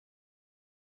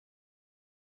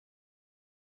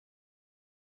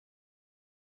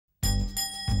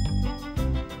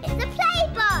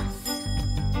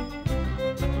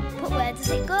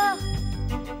it go?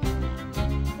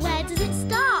 Where does it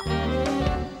stop?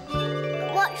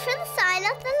 Watch for the sign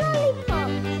of the lollipop.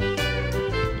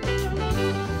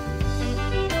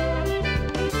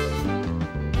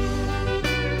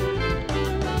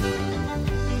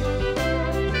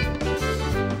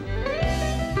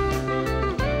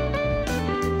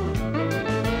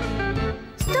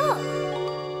 Stop!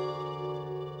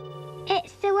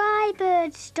 It's the Y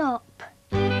bird stop.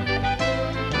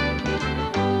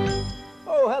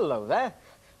 Oh, hello there.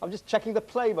 I'm just checking the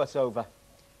play bus over.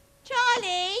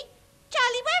 Charlie!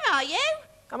 Charlie, where are you?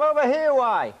 I'm over here,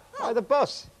 why? By the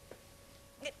bus.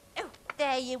 Oh,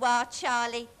 there you are,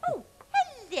 Charlie. Oh,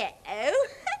 hello.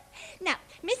 Now,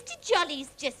 Mr. Jolly's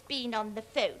just been on the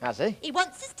phone. Has he? He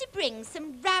wants us to bring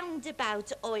some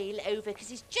roundabout oil over because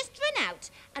he's just run out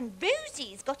and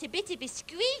Rosie's got a bit of a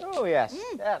squeak. Oh, yes.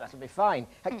 Yeah, that'll be fine.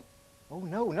 Hey, oh,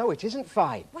 no, it isn't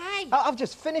fine. Why? I've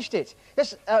just finished it.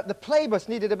 Yes, the play bus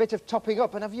needed a bit of topping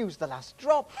up and I've used the last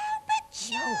drop. Oh, but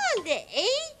Charlie,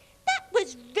 that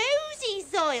was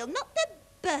Rosie's oil, not the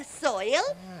bus oil.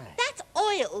 Right. That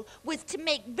oil was to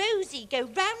make Rosie go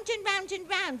round and round and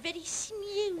round very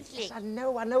smoothly. Yes, I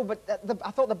know, but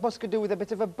I thought the bus could do with a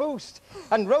bit of a boost.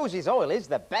 And Rosie's oil is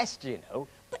the best, you know.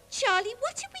 But, Charlie,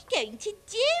 what are we going to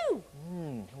do?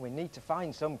 We need to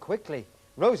find some quickly.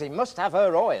 Rosie must have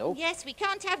her oil. Yes, we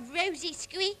can't have Rosie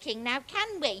squeaking now,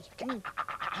 can we?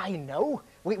 I know.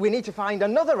 We need to find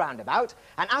another roundabout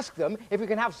and ask them if we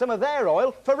can have some of their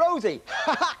oil for Rosie.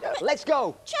 Let's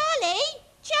go. Charlie!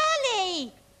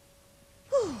 Charlie!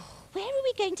 Where are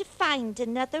we going to find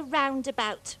another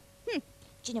roundabout? Do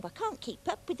you know, I can't keep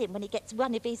up with him when he gets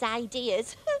one of his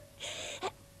ideas.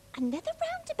 Another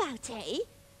roundabout, eh?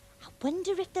 I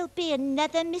wonder if there'll be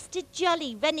another Mr.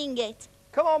 Jolly running it.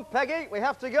 Come on, Peggy, we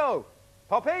have to go.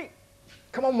 Poppy?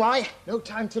 Come on, Why? No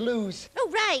time to lose. Oh,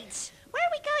 right. Where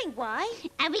are we going, Why?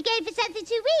 Are we going for something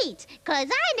to eat? 'Cause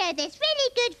I know this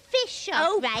really good fish shop,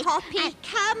 Oh, right? Poppy,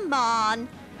 come on.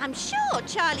 I'm sure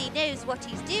Charlie knows what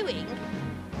he's doing.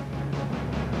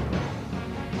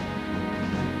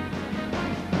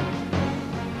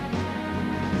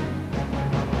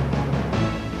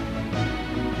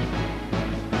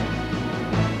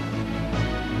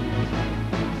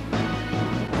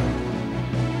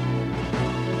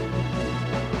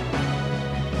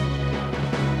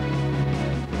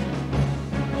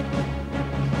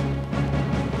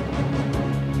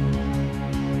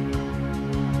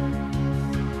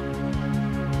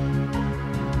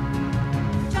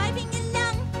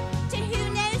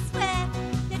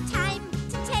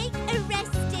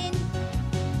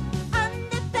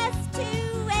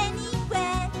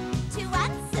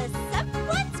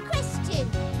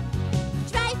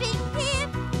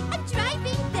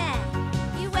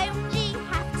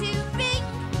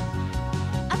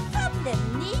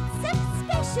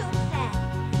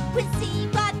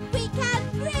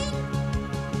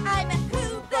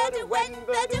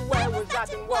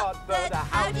 Bird,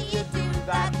 how do you do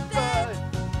that, bird?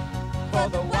 For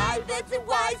the wise bird's a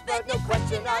wise bird, no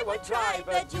question I won't try.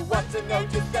 But you want to know,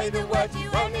 just say the word, you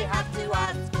only have to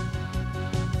ask.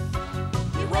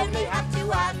 You only have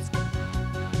to ask.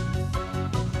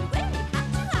 You only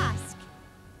have to ask.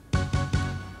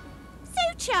 So,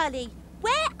 Charlie,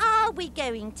 where are we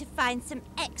going to find some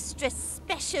extra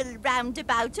special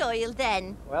roundabout oil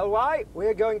then? Well, why?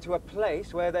 We're going to a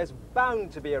place where there's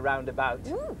bound to be a roundabout.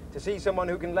 To see someone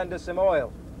who can lend us some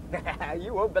oil.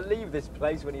 You won't believe this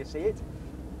place when you see it.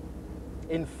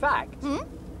 In fact,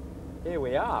 here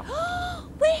we are.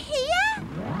 We're here?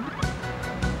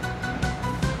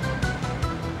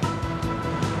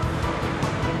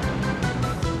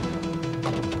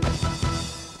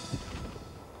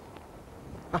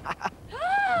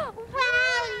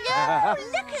 Wow,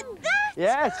 look at that!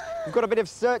 Yes, we've got a bit of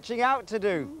searching out to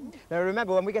do. Now,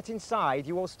 remember, when we get inside,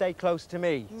 you all stay close to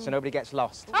me so nobody gets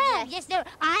lost. Oh, yes, no,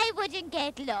 I wouldn't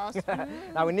get lost.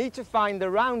 Now, we need to find the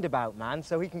roundabout man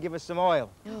so he can give us some oil.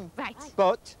 Right.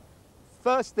 But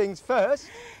first things first.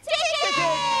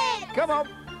 Ticket! Come on.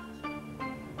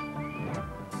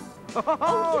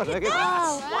 Oh, look at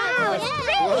that. Wow,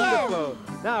 yeah. Wonderful.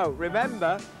 Now,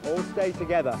 remember, all stay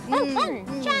together.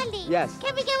 Charlie. Yes.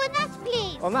 Can we go on that,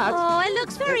 please? On that? Oh, it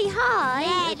looks very high.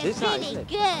 Yeah, it It is looks high, really isn't it?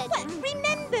 good. But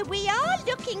remember, we are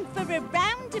looking for a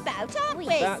roundabout, aren't we?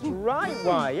 That's right,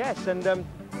 why, yes. And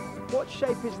what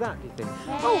shape is that, do you think?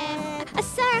 A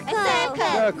circle. A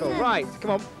circle. Circle, right.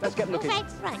 Come on, let's get looking.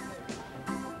 Right.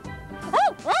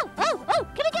 Oh,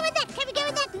 can we go in that? Can we go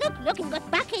in that? Look, it's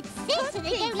got bucket seats and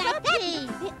they go like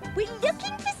that. We're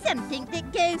looking for something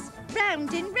that goes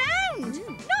round and round,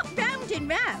 not round and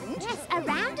round. Yes, a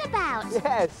roundabout.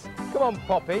 Yes. Come on,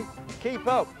 Poppy. keep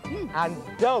up and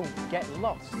don't get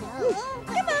lost. No.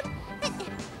 Come on.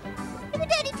 It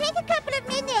would only take a couple of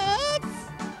minutes.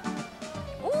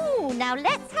 Ooh, now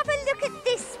let's have a look at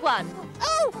this one.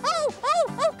 Oh,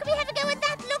 can we have a go at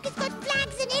that? Look, it's got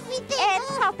flags and everything.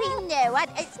 Poppy, no,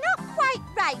 it's not quite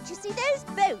right. You see, those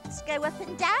boats go up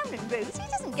and down, and Rosie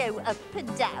doesn't go up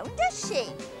and down, does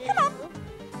she? Come on.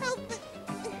 Oh,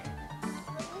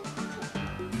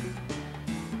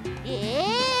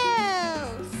 ew,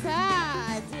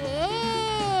 sardines.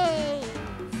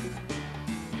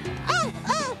 Oh.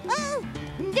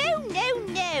 No.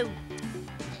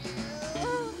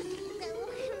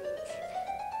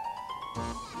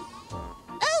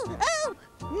 Oh.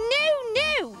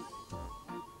 No.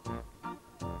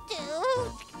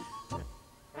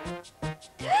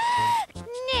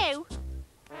 No.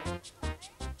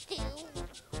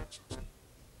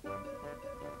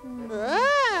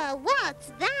 Whoa, what's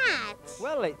that?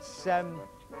 Well, it's, do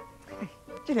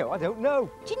you know, I don't know.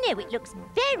 Do you know, it looks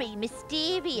very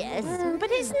mysterious.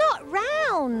 But it's not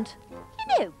round. You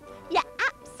know, you're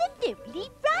absolutely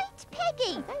right,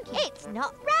 Peggy. It's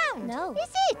not round, No.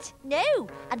 is it? No,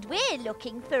 and we're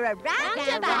looking for a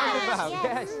roundabout. Roundabout,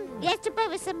 yes. Yes, to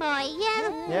borrow some oil.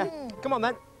 Yeah, come on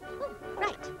then.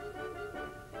 Right.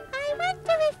 I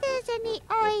wonder if there's any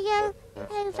oil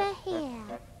over here.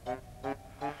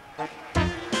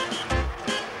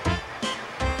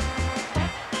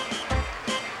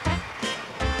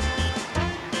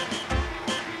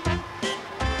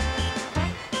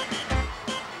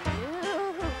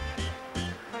 Ooh,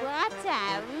 what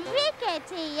a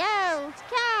rickety old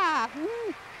car.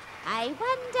 I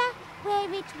wonder where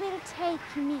it will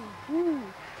take me.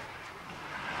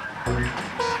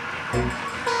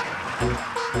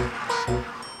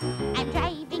 I'm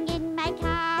driving in my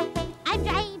car. I'm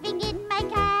driving in my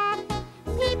car.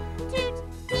 Peep toot,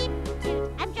 peep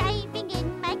toot. I'm driving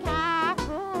in my car.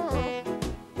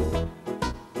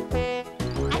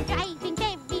 I'm driving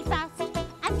very fast.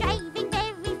 I'm driving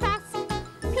very fast.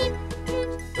 Peep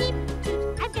toot, peep toot.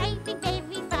 I'm driving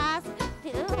very fast.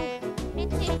 Bit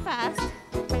too fast.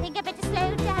 Think I better slow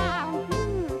down.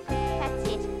 That's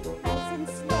it. Nice and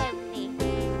slowly.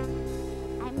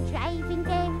 I'm driving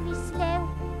very slow.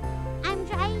 I'm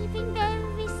driving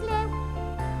very slow.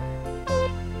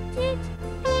 Beep, toot,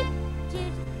 beep,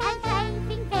 toot. I'm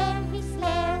driving very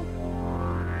slow.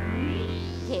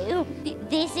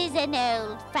 This is an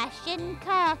old-fashioned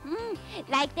car,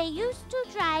 like they used to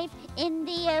drive in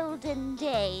the olden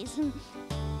days.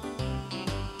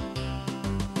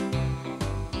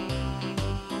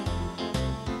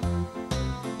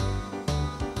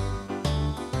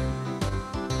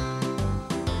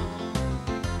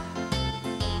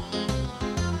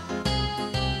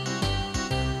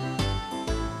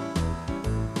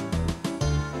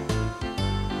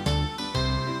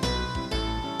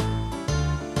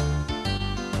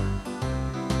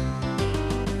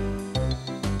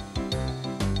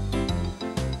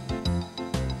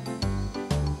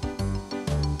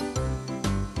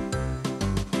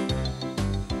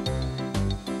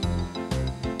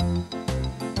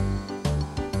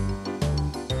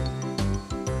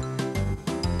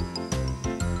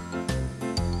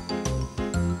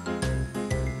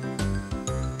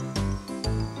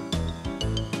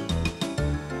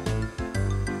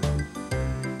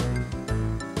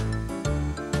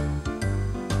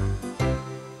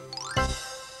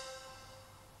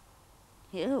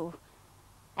 Ew,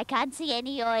 I can't see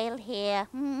any oil here.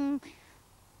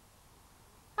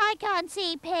 I can't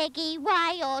see Peggy,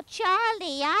 Why, or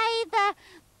Charlie either.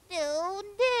 Oh,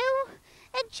 no.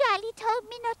 And Charlie told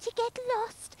me not to get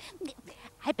lost.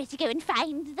 I better go and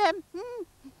find them.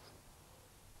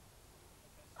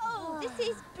 Oh, this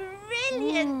is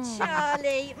brilliant,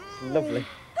 Charlie. Lovely.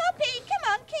 Poppy,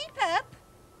 come on, keep up.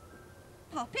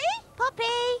 Poppy? Poppy!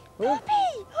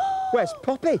 Poppy! Where's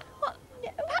Poppy?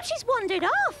 Perhaps she's wandered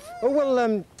off. Oh,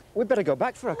 well, we'd better go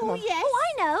back for her. Come on. Yes. Oh,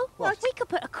 I know. What? We could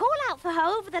put a call out for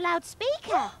her over the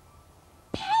loudspeaker.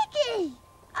 Peggy!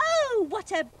 Oh,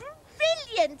 what a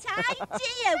brilliant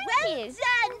idea. Well you.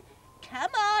 done.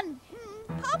 Come on.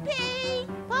 Poppy!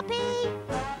 Poppy!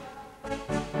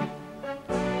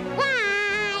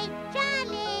 Why,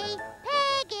 Charlie,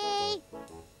 Peggy,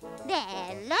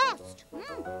 they're lost.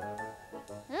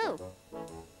 Oh,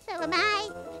 so am I.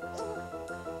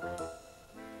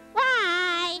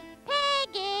 Why,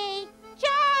 Peggy,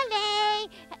 Charlie.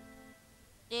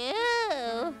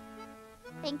 Ooh,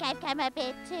 think I've come a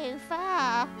bit too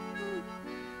far.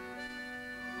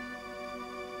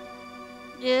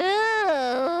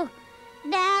 Ooh,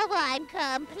 now I'm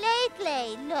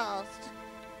completely lost.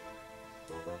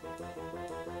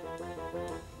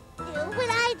 Well,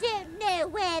 I don't know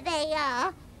where they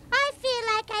are. I feel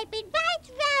like I've been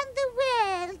right round the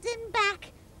world and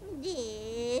back.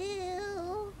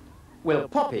 Ew. Will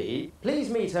Poppy please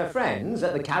meet her friends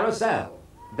at the carousel?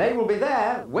 They will be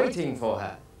there waiting for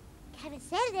her.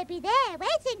 Carousel, they'll be there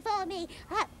waiting for me.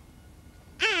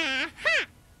 Aha!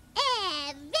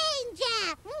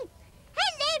 Ranger!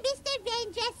 Hello, Mr.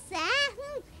 Ranger,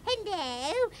 sir.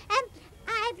 Hello.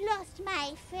 I've lost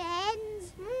my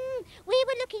friends. We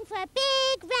were looking for a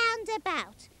big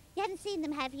roundabout. You haven't seen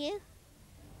them, have you?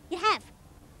 You have.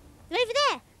 They're over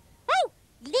there. Oh,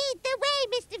 lead the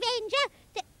way, Mr.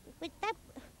 Ranger. That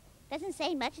doesn't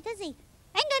say much, does he?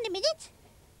 Hang on a minute.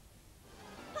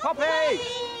 Poppy!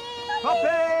 Poppy!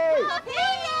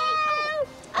 Hello!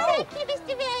 Oh. Thank you,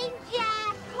 Mr. Ranger.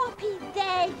 Poppy,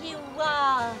 there you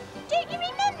are. Don't you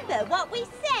remember what we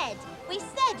said? We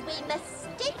said we must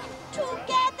stick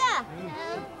together.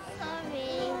 Oh,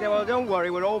 sorry. Yeah, well, don't worry,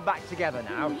 we're all back together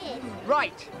now. Yes.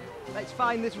 Right, let's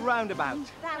find this roundabout.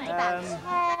 Roundabout.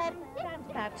 Um,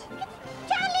 Roundabout.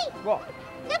 Charlie, What?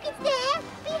 look, it's there,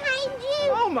 behind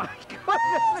you. Oh my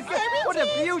goodness! Look at, what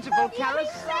a beautiful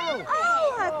carousel!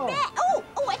 Oh, I bet.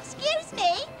 Oh, excuse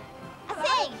me. I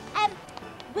say,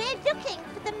 we're looking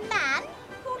for the man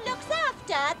who looks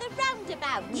after the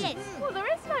roundabout. Yes. Well, there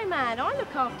is no man. I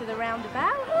look after the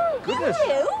roundabout. Goodness!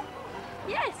 You?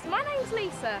 Yes, my name's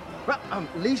Lisa. Well,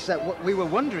 Lisa, we were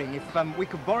wondering if we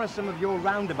could borrow some of your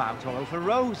roundabout oil for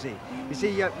Rosie. You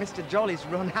see, Mr. Jolly's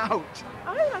run out.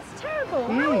 Oh, that's terrible.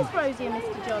 How is Rosie and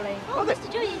Mr. Jolly? Oh,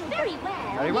 Mr. Joy is very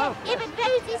well. Very well. Yeah, but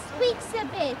Rosie squeaks a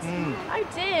bit. Oh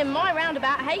dear, my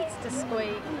roundabout hates to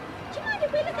squeak. Do you mind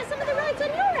if we look at some of the rides on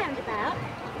your roundabout?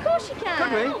 Of course you can.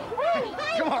 Could we?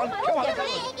 Right. Come on, come on.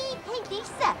 Hey,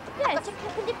 Lisa, Yes. I've got a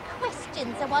couple of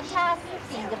questions I want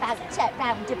asking about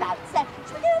roundabouts.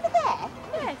 Should we go over there?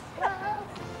 Yes.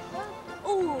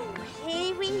 Oh,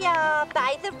 here we are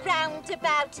by the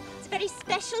roundabout. It's a very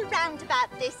special roundabout,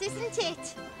 this, isn't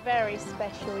it? Very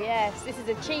special, yes. This is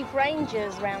a Chief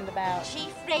Ranger's roundabout.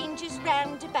 Chief Ranger's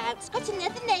roundabout. It's got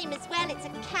another name as well. It's a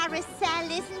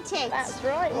carousel, isn't it? That's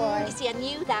right, why? You see, I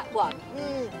knew that one.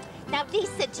 Now,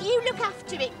 Lisa, do you look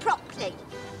after it properly?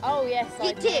 Oh, yes,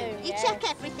 I do. You yes. check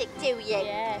everything, do you?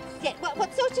 Yes. Yeah,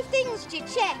 what sort of things do you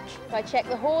check? I check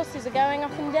the horses are going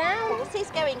up and down. Horses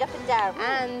going up and down.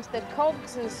 And the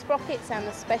cogs and sprockets and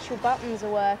the special buttons are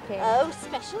working. Oh,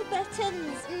 special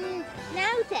buttons.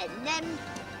 Now then,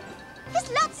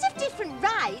 there's lots of different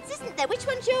rides, isn't there? Which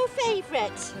one's your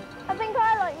favourite? I think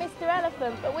I like Mr.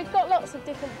 Elephant, but we've got lots of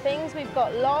different things. We've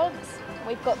got logs,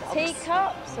 we've got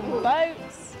teacups and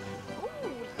boats. Oh,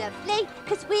 lovely.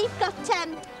 Because we've got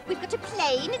a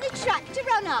plane and a tractor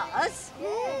on ours.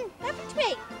 Haven't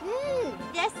we?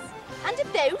 Yes. And a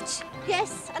boat.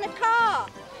 Yes. And a car.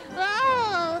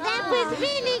 Oh, that was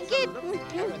really good.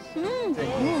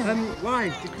 Why?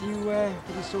 Did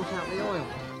you sort out the oil?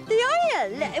 The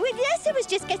oil? Well, yes, I was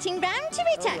just getting round to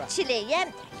it, actually.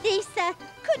 Lisa,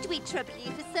 could we trouble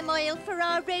you for some oil for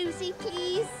our Rosie,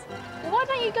 please? Well, why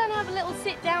don't you go and have a little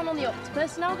sit down on the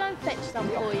octopus and I'll go and fetch some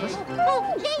for you.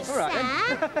 Oh, Lisa, All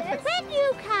right, when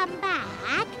you come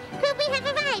back, could we have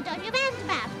a ride on your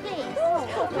roundabout, please?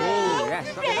 Oh, yes,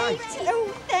 that'd be Right. nice. Oh,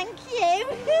 thank you.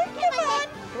 Come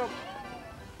on.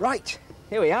 Right,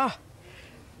 here we are.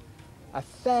 A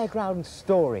fairground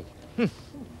story.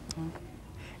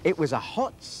 It was a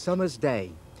hot summer's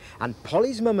day, and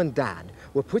Polly's mum and dad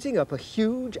were putting up a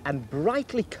huge and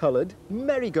brightly coloured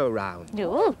merry-go-round.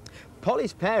 Oh.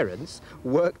 Polly's parents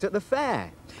worked at the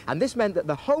fair, and this meant that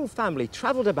the whole family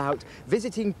travelled about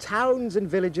visiting towns and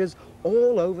villages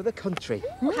all over the country.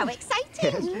 How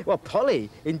exciting. Well,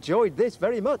 Polly enjoyed this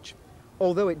very much,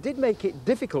 although it did make it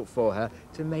difficult for her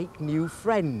to make new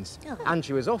friends, and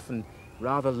she was often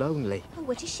rather lonely. Oh,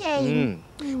 what a shame.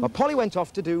 Well, Polly went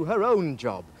off to do her own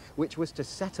job, which was to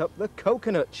set up the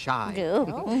coconut shy.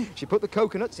 Oh. She put the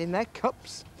coconuts in their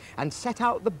cups and set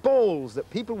out the balls that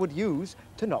people would use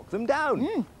to knock them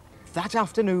down. That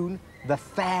afternoon, the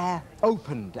fair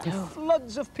opened and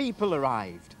floods of people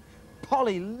arrived.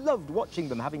 Polly loved watching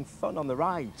them having fun on the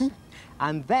rides.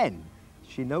 And then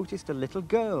she noticed a little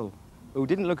girl who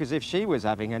didn't look as if she was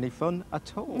having any fun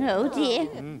at all. Oh, dear.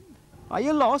 Are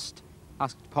you lost?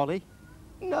 Asked Polly.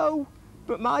 No,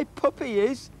 but my puppy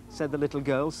is, said the little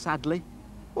girl sadly.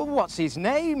 Well, what's his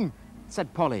name?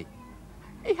 Said Polly.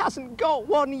 He hasn't got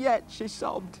one yet, she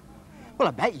sobbed. Well,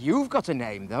 I bet you've got a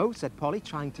name, though, said Polly,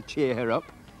 trying to cheer her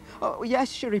up. Oh, yes,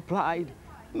 she replied.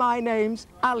 My name's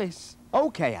Alice.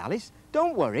 OK, Alice,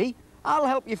 don't worry. I'll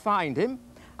help you find him.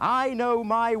 I know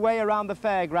my way around the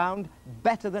fairground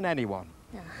better than anyone.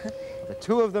 The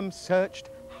two of them searched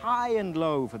high and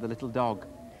low for the little dog.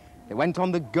 They went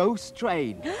on the ghost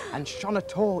train and shone a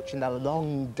torch in the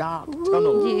long, dark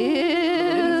tunnel. But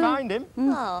they didn't find him.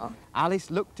 Oh. Alice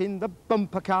looked in the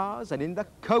bumper cars and in the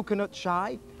coconut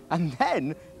shy, and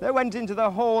then they went into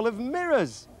the Hall of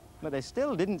Mirrors, but they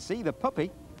still didn't see the puppy.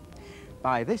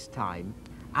 By this time,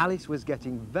 Alice was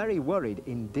getting very worried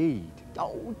indeed.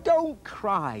 Oh, don't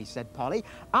cry, said Polly.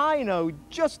 I know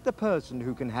just the person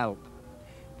who can help.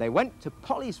 They went to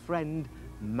Polly's friend,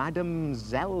 Madame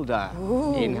Zelda,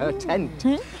 in her tent.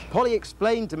 Polly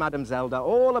explained to Madame Zelda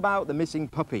all about the missing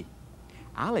puppy.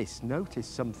 Alice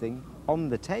noticed something on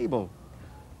the table.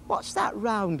 What's that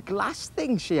round glass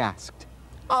thing, she asked.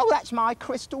 Oh, that's my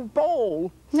crystal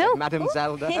ball, said Madame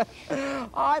Zelda.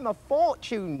 I'm a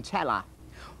fortune teller.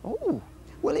 Oh,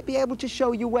 will it be able to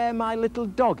show you where my little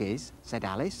dog is, said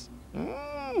Alice.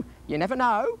 You never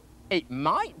know. It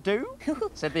might do,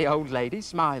 said the old lady,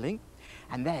 smiling.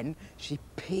 And then she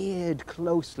peered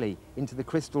closely into the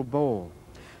crystal ball.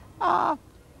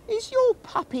 Is your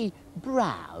puppy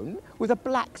brown with a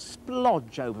black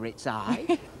splodge over its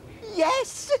eye?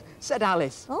 Yes, said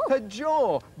Alice, her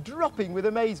jaw dropping with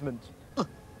amazement.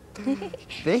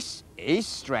 This is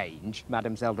strange,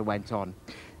 Madame Zelda went on.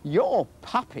 Your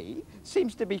puppy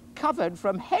seems to be covered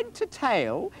from head to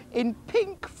tail in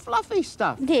pink fluffy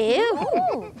stuff.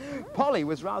 Ew. Polly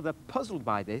was rather puzzled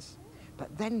by this,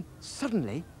 but then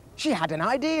suddenly she had an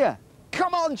idea.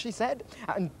 Come on, she said,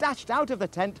 and dashed out of the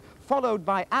tent, followed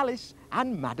by Alice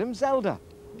and Madame Zelda.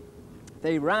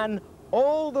 They ran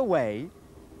all the way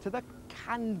to the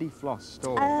candy floss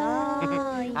store.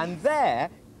 And there,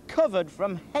 covered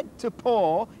from head to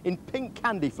paw in pink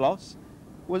candy floss,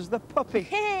 was the puppy.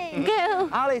 Go.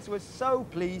 Alice was so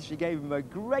pleased she gave him a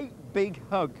great big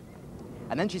hug.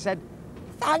 And then she said,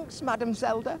 Thanks, Madame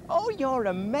Zelda. Oh, you're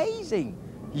amazing.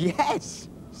 Yes,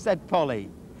 said Polly.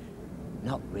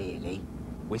 Not really,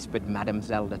 whispered Madame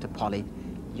Zelda to Polly.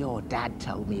 Your dad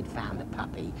told me he'd found the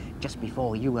puppy just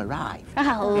before you arrived.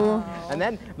 Oh. And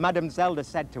then Madame Zelda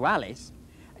said to Alice,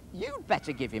 You'd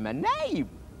better give him a name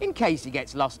in case he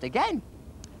gets lost again.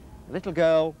 The little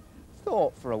girl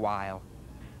thought for a while.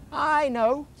 I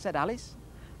know, said Alice.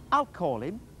 I'll call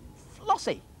him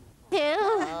Flossie.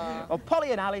 Well,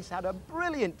 Polly and Alice had a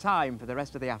brilliant time for the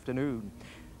rest of the afternoon.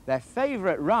 Their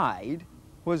favourite ride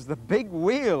was the big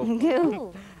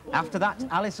wheel. After that,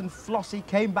 Alice and Flossie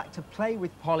came back to play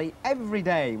with Polly every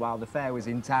day while the fair was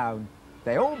in town.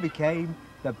 They all became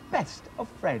the best of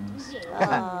friends.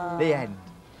 The end.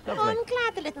 Lovely. Oh, I'm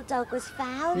glad the little dog was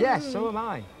found. Yes, so am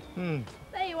I.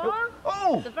 There you are.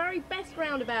 Oh! The very best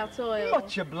roundabout oil.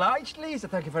 Much obliged, Lisa.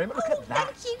 Thank you very much. Look at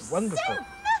that. Thank you Wonderful. so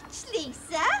much,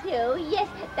 Lisa. Oh, yes,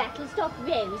 that'll stop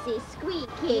Rosie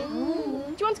squeaking.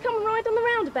 Do you want to come and ride on the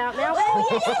roundabout now?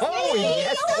 Oh,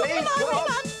 yes, please. Come on.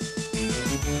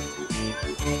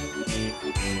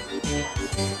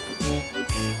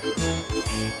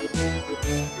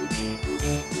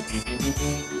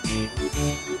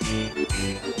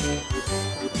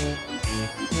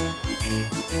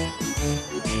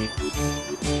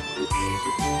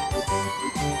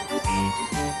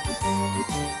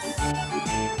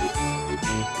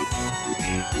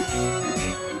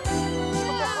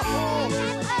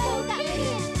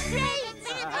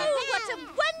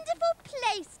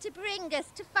 To bring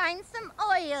us to find some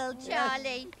oil,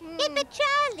 Charlie. Yeah, but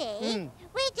Charlie,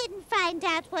 we didn't find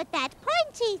out what that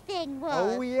pointy thing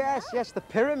was. Oh, yes, yes, the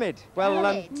pyramid.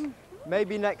 Well,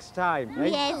 maybe next time, eh?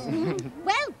 Yes.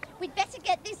 Well, we'd better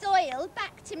get this oil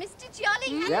back to Mr.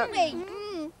 Jolly, hadn't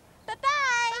we?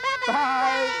 Bye-bye.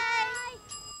 Bye.